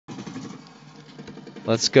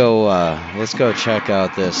Let's go check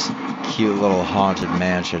out this cute little haunted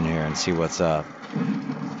mansion here and see what's up.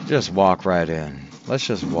 Just walk right in. Let's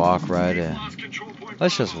just walk right in.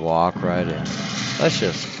 Let's just walk right in. Let's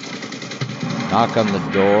just knock on the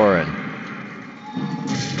door and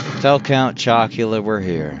tell Count Chocula we're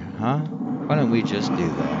here, huh? Why don't we just do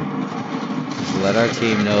that? Just let our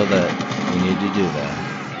team know that we need to do that.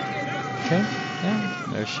 Okay? Yeah,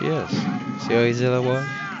 there she is. See how easy that was?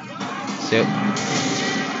 See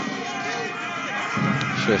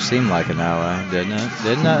Sure seemed like an ally, didn't it?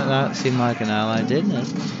 Didn't that not seem like an ally, didn't it?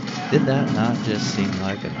 Did that not just seem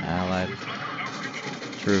like an allied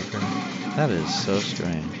trooper? That is so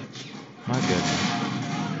strange. My goodness.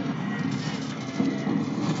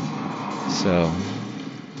 So,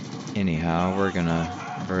 anyhow, we're gonna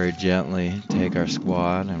very gently take our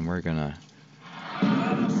squad and we're gonna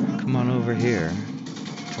come on over here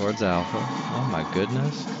towards Alpha. Oh my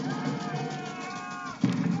goodness.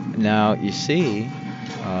 Now, you see,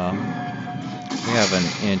 we have an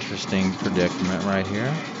interesting predicament right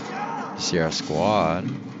here. You see our squad,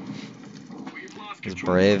 as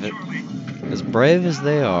brave as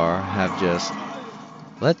they are, have just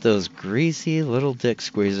let those greasy little dick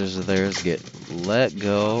squeezers of theirs get let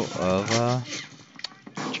go of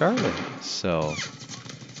Charlie. So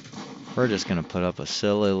we're just gonna put up a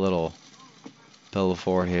silly little pillow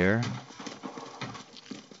fort here.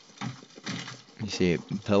 You see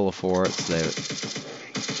pillow forts, they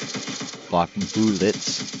block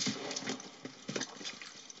bullets.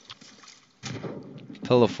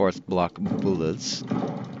 Pillow forts block bullets.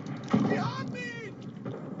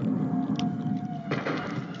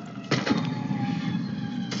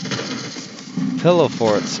 Pillow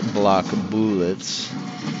forts block bullets.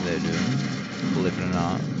 They do, believe it or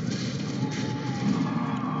not.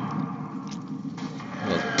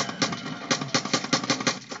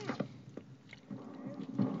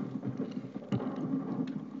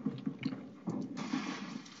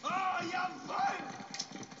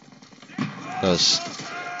 Those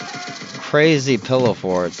crazy pillow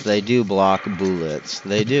forts, they do block bullets.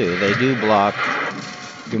 They do. They do block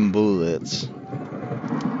bullets.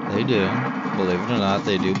 They do. Believe it or not,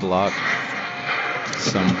 they do block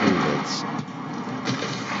some bullets.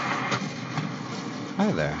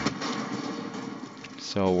 Hi there.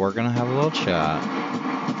 So we're gonna have a little chat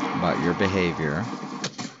about your behavior.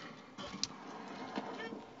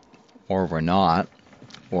 Or we're not.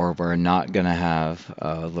 Or we're not gonna have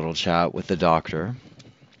a little chat with the doctor.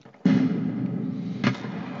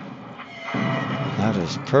 That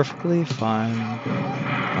is perfectly fine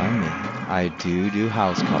by me. I do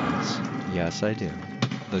house calls. Yes, I do.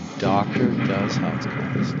 The doctor does house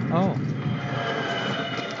calls. Oh.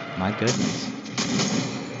 My goodness.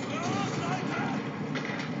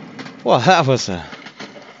 Well, that was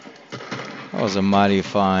a mighty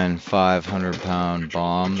fine 500-pound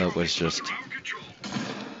bomb that was just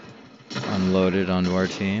unloaded onto our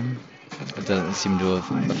team. It doesn't seem to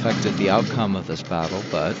have affected the outcome of this battle,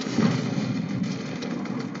 but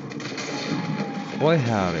boy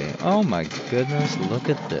howdy. Oh my goodness, look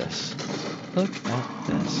at this. Look at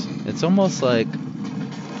this. It's almost like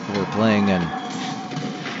we're playing in,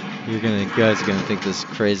 you guys are gonna think this is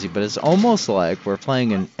crazy, but it's almost like we're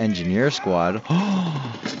playing an engineer squad.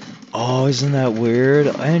 Oh, isn't that weird?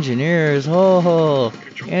 Engineers, oh,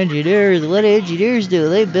 engineers, what do engineers do?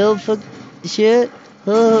 They build shit?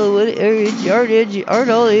 Oh, aren't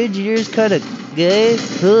all engineers kind of gay?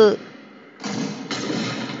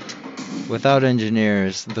 Without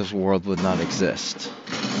engineers, this world would not exist.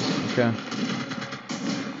 Okay?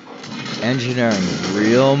 Engineering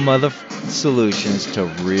real solutions to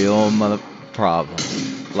real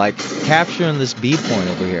problems. Like capturing this B point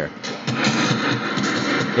over here.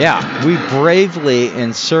 Yeah, we bravely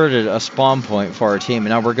inserted a spawn point for our team,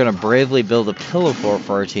 and now we're gonna bravely build a pillow fort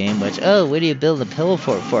for our team, which, oh, what do you build a pillow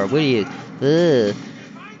fort for? What do you, what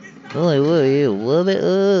are you,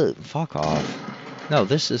 woman? Fuck off. No,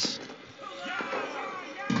 this is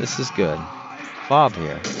good. Bob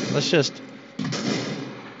here. Let's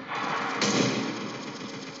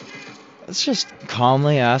just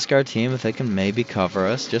calmly ask our team if they can maybe cover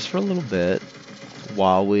us just for a little bit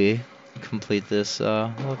while we complete this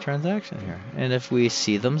little transaction here. And if we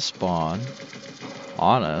see them spawn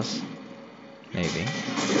on us, maybe,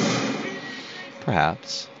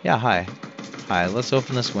 perhaps. Yeah, hi. Hi, let's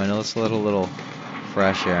open this window. Let's let a little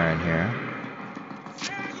fresh air in here.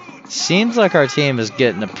 Seems like our team is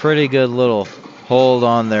getting a pretty good little hold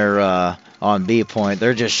on their on B point.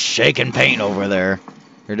 They're just shaking paint over there.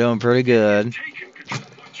 They're doing pretty good.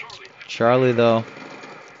 Charlie, though,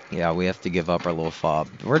 yeah, we have to give up our little fob.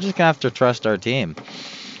 We're just gonna have to trust our team.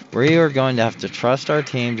 We are going to have to trust our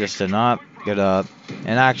team just to not get up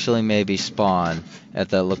and actually maybe spawn at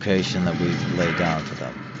the location that we laid down for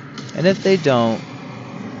them. And if they don't,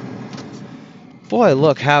 boy,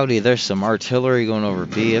 look, howdy, there's some artillery going over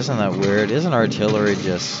B. Isn't that weird? Isn't artillery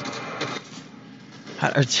just...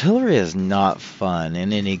 Artillery is not fun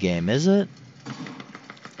in any game, is it?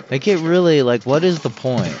 Like, it really, like, what is the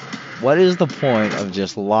point? What is the point of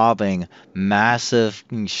just lobbing massive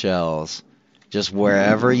shells just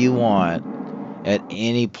wherever you want at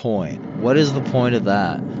any point? What is the point of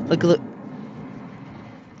that? Look.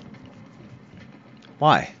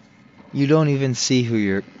 Why? You don't even see who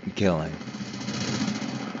you're killing.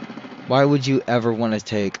 Why would you ever want to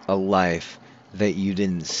take a life that you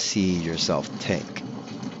didn't see yourself take?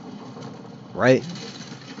 Right?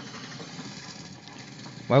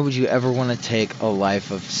 Why would you ever want to take a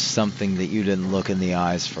life of something that you didn't look in the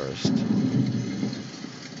eyes first?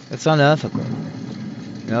 It's unethical.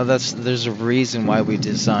 You know, there's a reason why we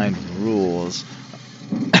designed rules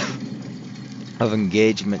of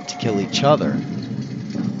engagement to kill each other.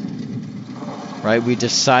 Right? We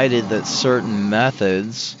decided that certain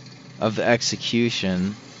methods of the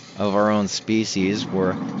execution of our own species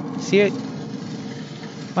were... See,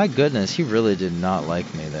 my goodness, he really did not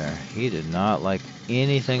like me there. He did not like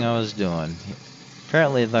anything I was doing.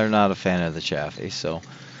 Apparently they're not a fan of the Chaffee, so...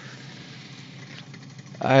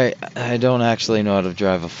 I don't actually know how to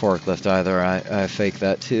drive a forklift either. I fake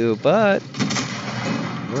that too, but...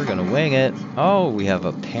 we're gonna wing it. Oh, we have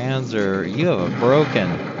a Panzer. You have a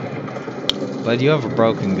broken... Bud, you have a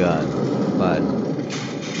broken gun. Bud,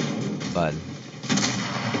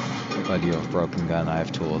 you have a broken gun. I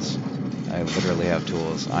have tools. I literally have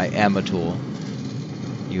tools. I am a tool.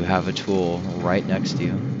 You have a tool right next to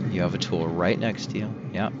you. You have a tool right next to you.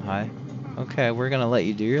 Yep, hi. Okay, we're gonna let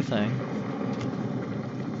you do your thing.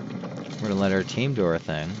 We're gonna let our team do our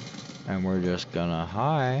thing. And we're just gonna,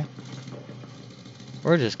 hi.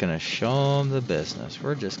 We're just gonna show them the business.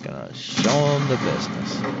 We're just gonna show them the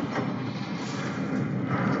business.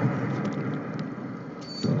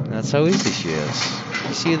 That's how easy she is.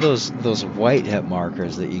 You see those white hit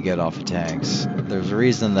markers that you get off of tanks. There's a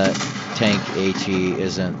reason that tank AT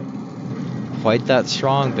isn't quite that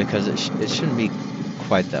strong, because it shouldn't be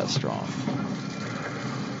quite that strong.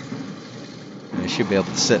 You should be able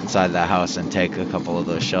to sit inside that house and take a couple of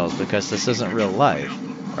those shells, because this isn't real life,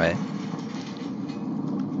 right?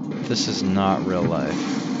 This is not real life.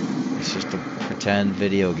 It's just a pretend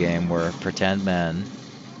video game where pretend men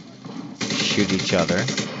shoot each other.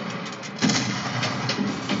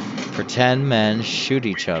 Pretend men shoot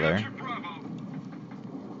each other.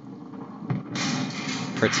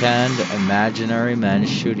 Pretend imaginary men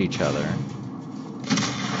shoot each other.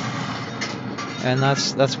 And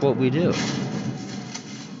that's what we do.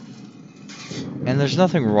 And there's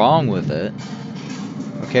nothing wrong with it.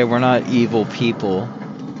 Okay, we're not evil people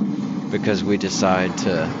because we decide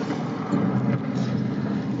to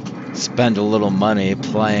spend a little money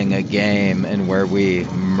playing a game and where we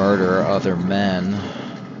murder other men.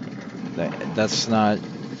 That's not...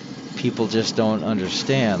 People just don't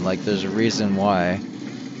understand. Like, there's a reason why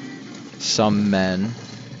some men,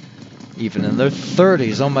 even in their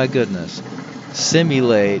 30s, oh my goodness,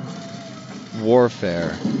 simulate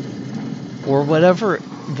warfare or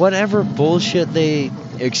whatever bullshit they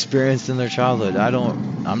experienced in their childhood.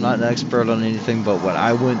 I'm not an expert on anything, but what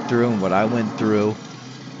I went through and what I went through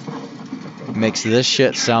makes this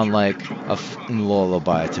shit sound like a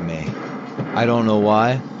lullaby to me. I don't know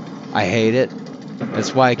why. I hate it.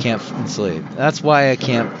 That's why I can't sleep. That's why I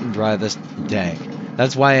can't drive this tank.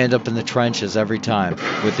 That's why I end up in the trenches every time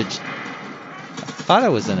with the... I thought I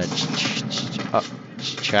was in a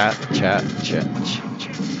chat.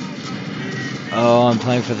 Oh, I'm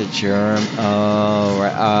playing for the Germ. Oh,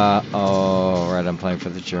 right. I'm playing for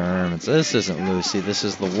the Germans. This isn't Lucy. This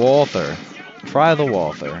is the Walther. Try the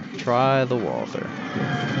Walther. Try the Walther.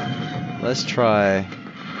 Let's try...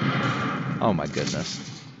 Oh my goodness.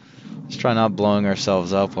 Let's try not blowing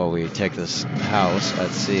ourselves up while we take this house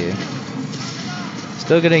at sea.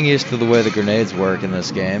 Still getting used to the way the grenades work in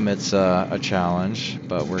this game. It's a challenge,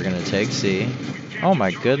 but we're going to take C. Oh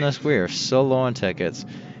my goodness, we are so low on tickets.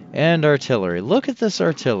 And artillery. Look at this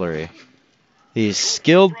artillery. These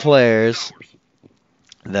skilled players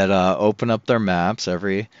that open up their maps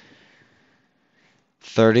every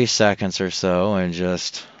 30 seconds or so and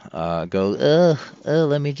just go, oh,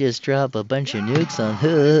 let me just drop a bunch of nukes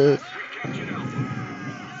on.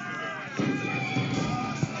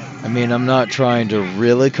 I mean, I'm not trying to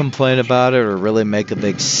really complain about it or really make a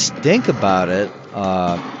big stink about it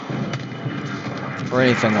or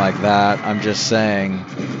anything like that. I'm just saying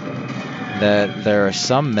that there are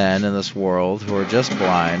some men in this world who are just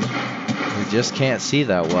blind, who just can't see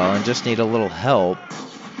that well, and just need a little help.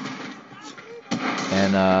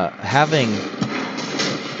 And having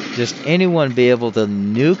just anyone be able to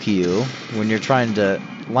nuke you when you're trying to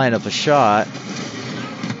line up a shot,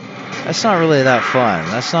 that's not really that fun.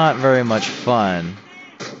 That's not very much fun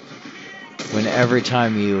when every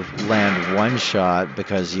time you land one shot,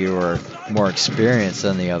 because you are more experienced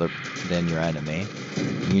than your enemy,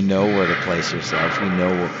 you know where to place yourself, you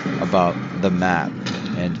know about the map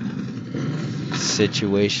and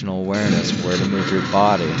situational awareness, where to move your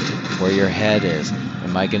body, where your head is.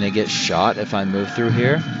 Am I going to get shot if I move through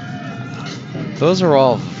here? Those are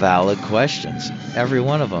all valid questions, every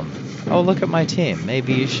one of them. Oh, look at my team.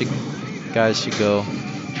 Maybe you guys should go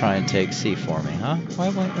try and take C for me, huh?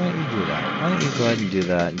 Why don't you do that? Why don't you go ahead and do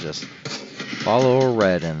that and just follow a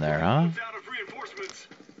red in there, huh?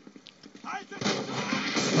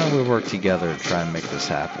 Why don't we work together to try and make this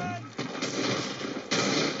happen?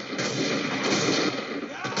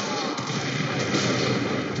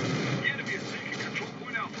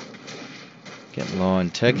 Getting low on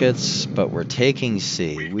tickets, but we're taking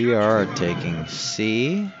C. We are taking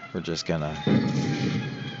C. We're just gonna...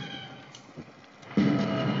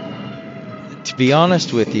 To be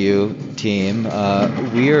honest with you, team,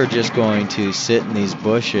 we are just going to sit in these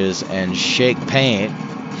bushes and shake paint.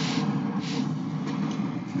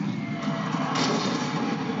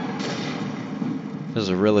 There's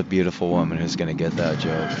a really beautiful woman who's going to get that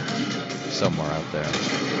joke somewhere out there.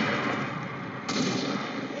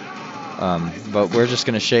 But we're just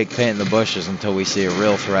going to shake paint in the bushes until we see a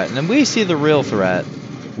real threat. And then we see the real threat.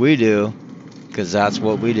 We do. Because that's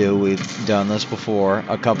what we do. We've done this before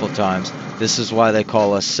a couple times. This is why they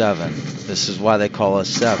call us 7. This is why they call us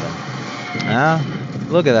 7.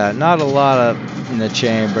 Look at that. Not a lot in the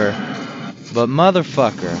chamber. But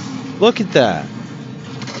motherfucker, look at that.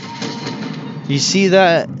 You see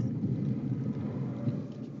that?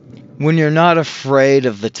 When you're not afraid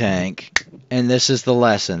of the tank, and this is the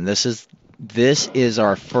lesson. This is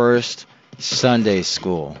our first Sunday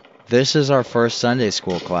school. This is our first Sunday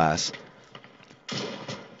school class.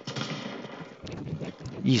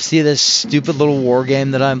 You see this stupid little war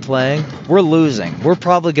game that I'm playing? We're losing. We're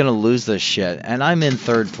probably going to lose this shit. And I'm in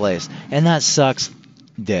 3rd place. And that sucks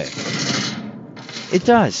dick. It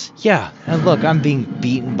does. Yeah. And look, I'm being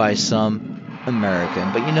beaten by some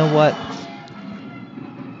American. But you know what?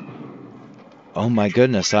 Oh my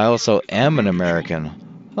goodness. I also am an American.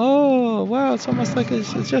 Oh, wow. It's almost like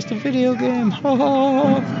it's just a video game.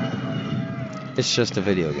 Oh. It's just a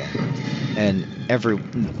video game. And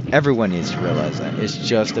everyone needs to realize that. It's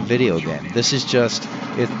just a video game. This is just...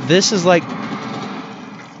 This is like...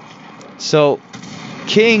 So,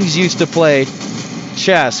 kings used to play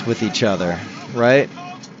chess with each other, right?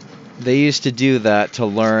 They used to do that to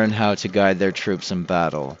learn how to guide their troops in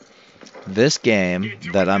battle. This game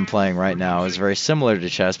that I'm playing right now is very similar to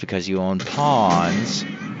chess because you own pawns.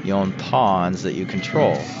 You own pawns that you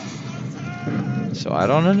control. So I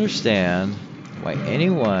don't understand why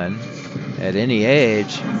anyone at any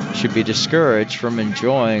age should be discouraged from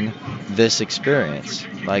enjoying this experience.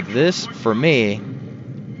 Like this, for me,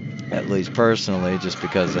 at least personally, just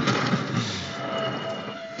because of,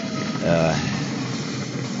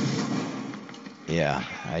 yeah,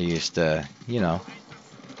 I used to, used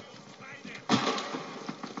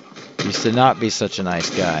to not be such a nice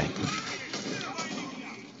guy.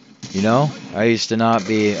 I used to not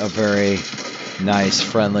be a very nice,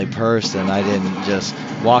 friendly person. I didn't just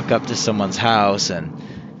walk up to someone's house and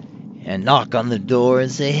knock on the door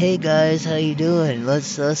and say, "Hey guys, how you doing?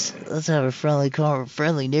 Let's have a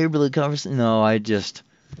friendly neighborly conversation." No, I just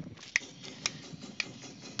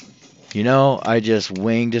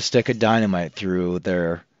winged a stick of dynamite through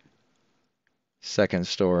their 2nd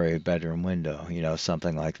story bedroom window,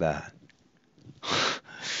 something like that.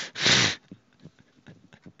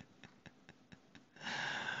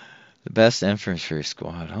 The best infantry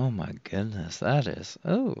squad. Oh my goodness, that is.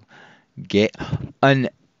 Oh,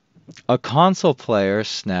 a console player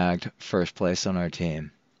snagged 1st place on our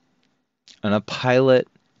team, and a pilot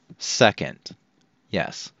 2nd.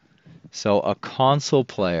 Yes. So a console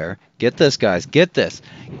player. Get this, guys. Get this.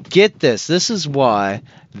 Get this. This is why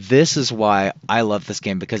I love this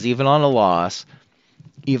game, because even on a loss,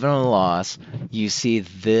 you see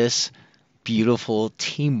this beautiful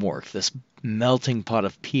teamwork, this melting pot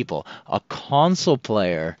of people. A console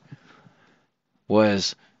player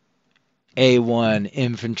was A1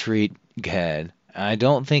 infantry head. I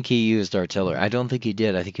don't think he used artillery. I don't think he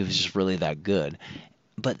did. I think he was just really that good.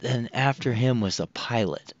 But then after him was a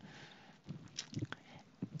pilot.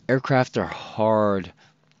 Aircraft are hard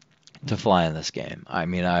to fly in this game. I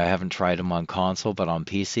mean, I haven't tried them on console, but on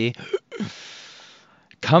PC.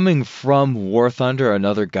 Coming from War Thunder,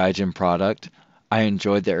 another Gaijin product, I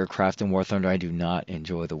enjoyed the aircraft in War Thunder. I do not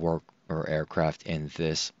enjoy the war or aircraft in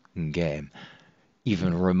this game,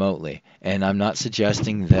 even remotely. And I'm not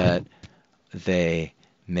suggesting that they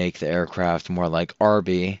make the aircraft more like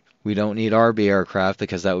Arby. We don't need Arby aircraft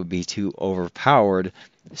because that would be too overpowered.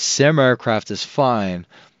 Sim aircraft is fine,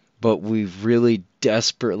 but we really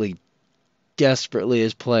desperately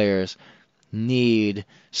as players need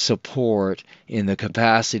support in the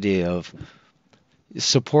capacity of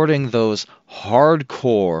supporting those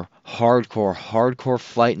hardcore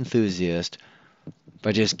flight enthusiasts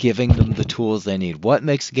by just giving them the tools they need. What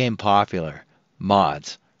makes the game popular?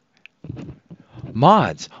 Mods.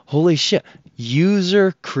 Mods. Holy shit.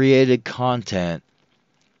 User created content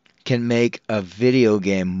can make a video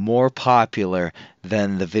game more popular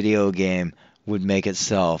than the video game would make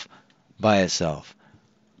itself by itself.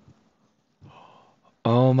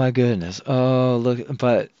 Oh my goodness. Oh, look,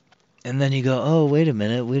 but and then you go, "Oh, wait a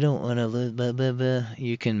minute. We don't want to live blah, blah, blah."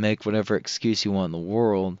 You can make whatever excuse you want in the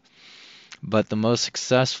world, but the most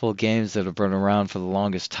successful games that have been around for the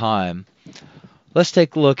longest time. Let's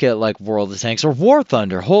take a look at like World of Tanks or War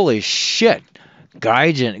Thunder. Holy shit.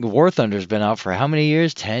 Gaijin War Thunder's been out for how many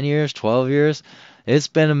years? 10 years, 12 years? It's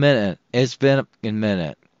been a minute. It's been a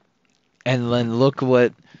minute. And then look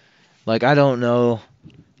what, like, I don't know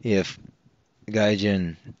if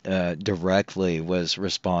Gaijin directly was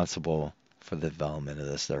responsible for the development of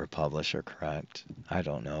this. They're a publisher, correct? I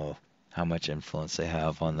don't know how much influence they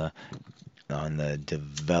have on the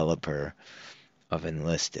developer of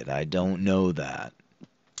Enlisted. I don't know that.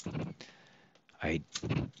 I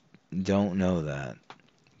don't know that.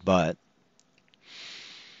 But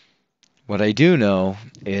what I do know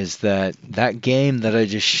is that that game that I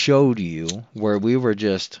just showed you, where we were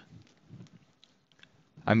just...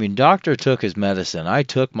 I mean, Doctor took his medicine. I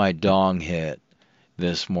took my dong hit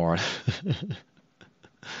this morning.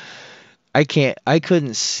 I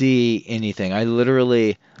couldn't see anything. I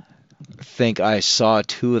literally think I saw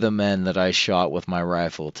two of the men that I shot with my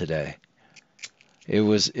rifle today. It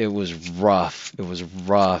was rough. It was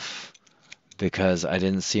rough because I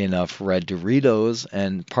didn't see enough red Doritos,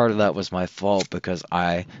 and part of that was my fault because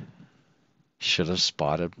I should have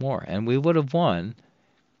spotted more, and we would have won.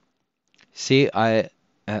 See, other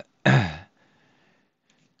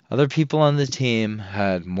people on the team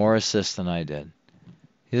had more assists than I did.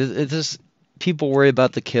 It's just people worry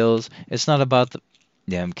about the kills. It's not about the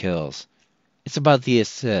damn kills. It's about the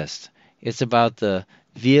assist. It's about the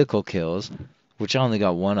vehicle kills, which I only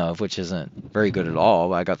got one of, which isn't very good at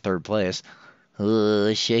all. I got third place.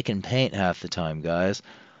 Shaking paint half the time, guys.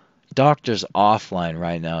 Doctor's offline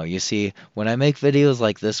right now. You see, when I make videos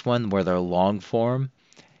like this one where they're long form,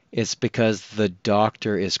 it's because the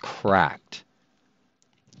Doctor is cracked.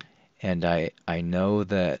 And I know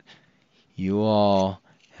that you all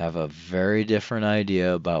have a very different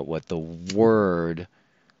idea about what the word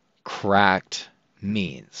cracked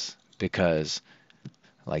means. Because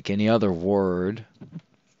like any other word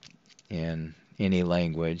in any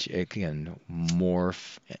language, it can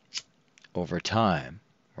morph over time,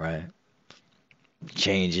 right?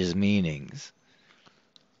 Changes meanings.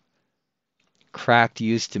 Cracked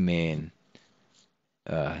used to mean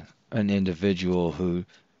an individual who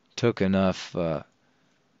took enough.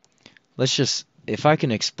 Let's just, if I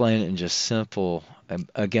can explain it in just simple.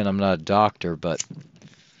 Again, I'm not a doctor, but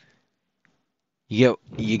you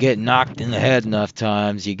get knocked in the head enough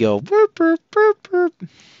times, you go burp burp burp burp.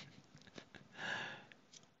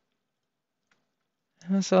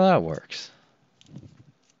 That's how that works.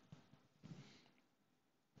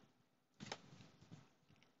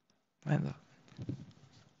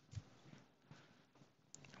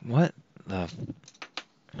 What the?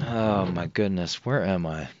 Oh my goodness, where am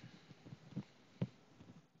I?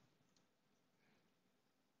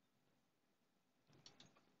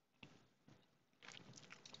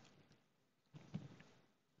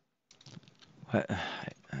 What?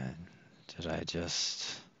 Did I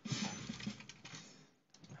just...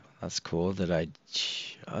 That's cool. Did I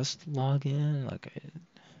just log in? Like,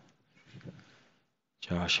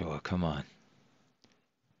 Joshua, come on.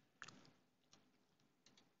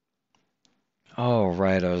 Oh,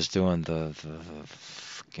 right, I was doing the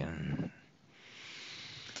fucking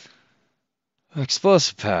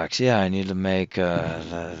explosive packs. Yeah, I need to make that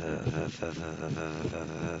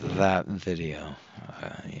video.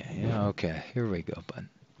 Yeah, okay. Here we go, bud.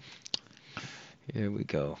 Here we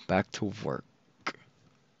go. Back to work.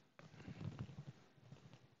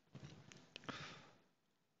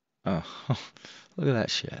 Oh, look at that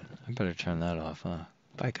shit. I better turn that off, huh?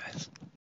 Bye, guys.